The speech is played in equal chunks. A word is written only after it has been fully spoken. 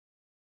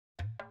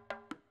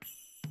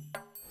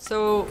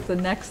So the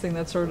next thing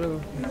that sort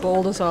of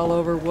bowled us all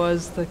over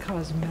was the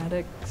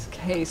cosmetics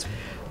case.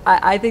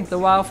 I think the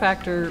wow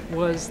factor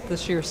was the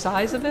sheer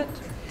size of it.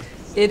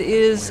 It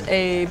is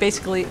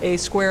basically a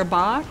square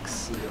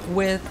box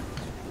with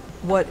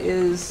what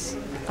is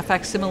a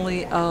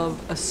facsimile of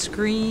a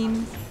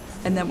screen,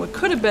 and then what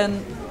could have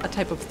been a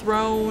type of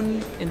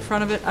throne in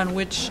front of it on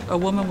which a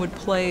woman would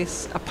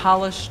place a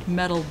polished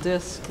metal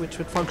disc which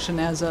would function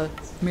as a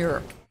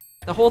mirror.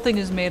 The whole thing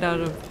is made out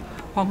of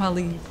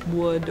Huang-hua-li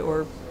wood,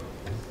 or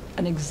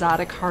an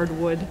exotic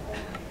hardwood,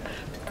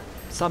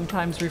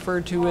 sometimes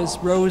referred to as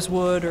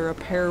rosewood or a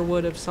pear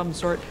wood of some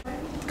sort.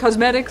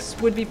 Cosmetics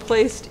would be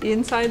placed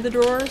inside the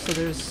drawer, so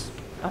there's,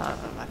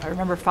 I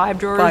remember 5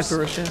 drawers, 5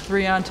 drawers, yeah.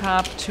 3 on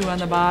top, 2 on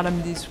the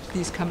bottom.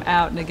 These come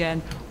out, and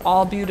again,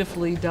 all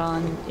beautifully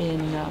done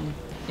in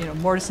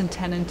mortise and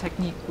tenon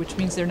technique, which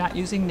means they're not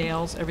using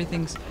nails.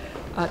 Everything's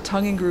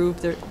tongue and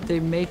groove.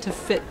 They're made to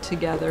fit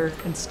together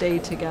and stay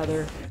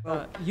together.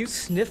 You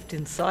sniffed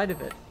inside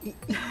of it.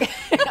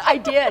 I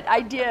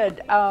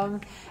did,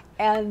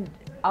 and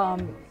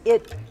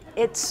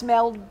it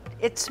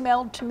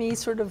smelled to me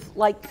sort of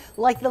like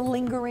the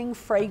lingering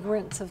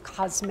fragrance of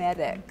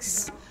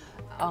cosmetics.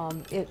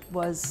 It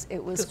was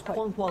quite.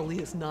 Huang-hua-li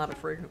is not a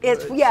fragrance.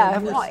 It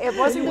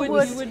wasn't the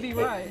wood. You would be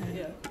right.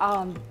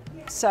 Yeah.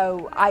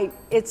 So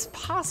it's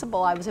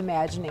possible I was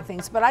imagining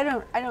things, but I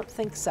don't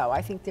think so.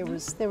 I think there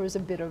was a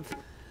bit of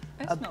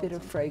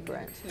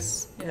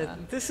fragrance. Yeah.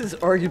 This is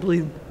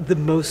arguably the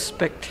most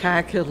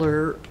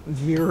spectacular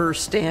mirror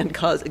stand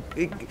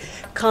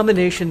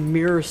combination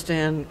mirror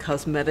stand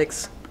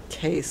cosmetics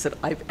case that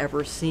I've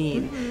ever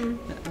seen.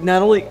 Mm-hmm.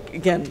 Not only,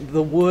 again,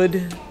 the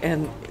wood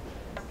and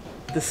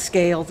the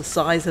scale, the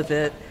size of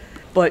it,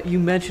 but you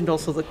mentioned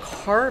also the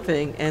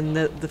carving and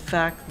the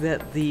fact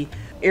that the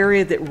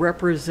area that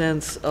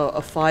represents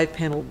a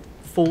 5-panel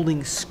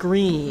folding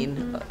screen,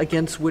 mm-hmm.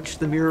 against which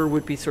the mirror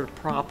would be sort of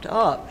propped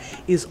up,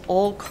 is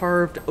all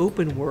carved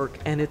open work,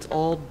 and it's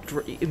all,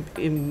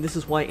 this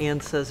is why Anne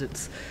says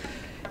it's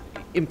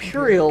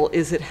imperial,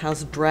 is it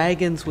has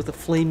dragons with a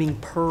flaming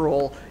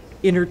pearl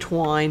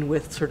intertwined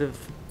with sort of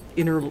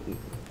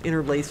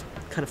interlaced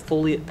kind of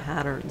foliate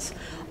patterns.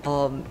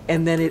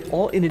 And then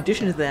in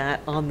addition to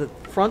that, on the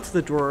front of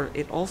the drawer,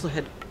 it also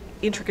had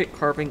intricate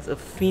carvings of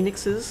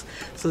phoenixes.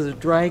 So the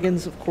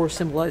dragons, of course,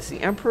 symbolize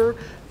the emperor,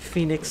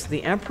 phoenix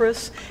the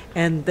empress,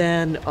 and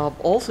then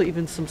also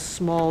even some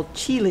small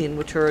qilin,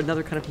 which are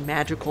another kind of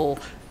magical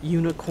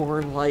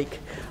unicorn-like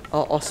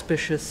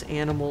auspicious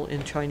animal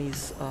in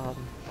Chinese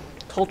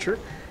culture.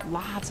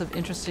 Lots of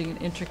interesting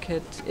and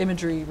intricate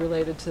imagery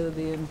related to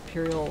the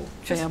imperial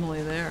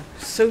family there.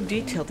 So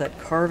detailed, that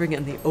carving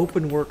and the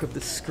open work of the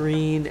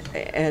screen,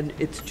 and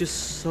it's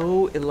just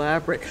so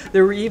elaborate.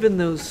 There were even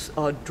those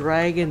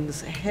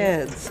dragons'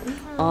 heads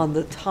on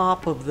the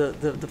top of the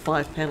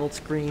 5-paneled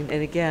screen,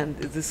 and again,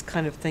 this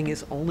kind of thing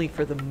is only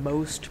for the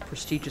most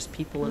prestigious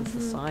people in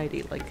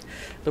society, like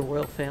the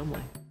royal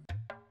family.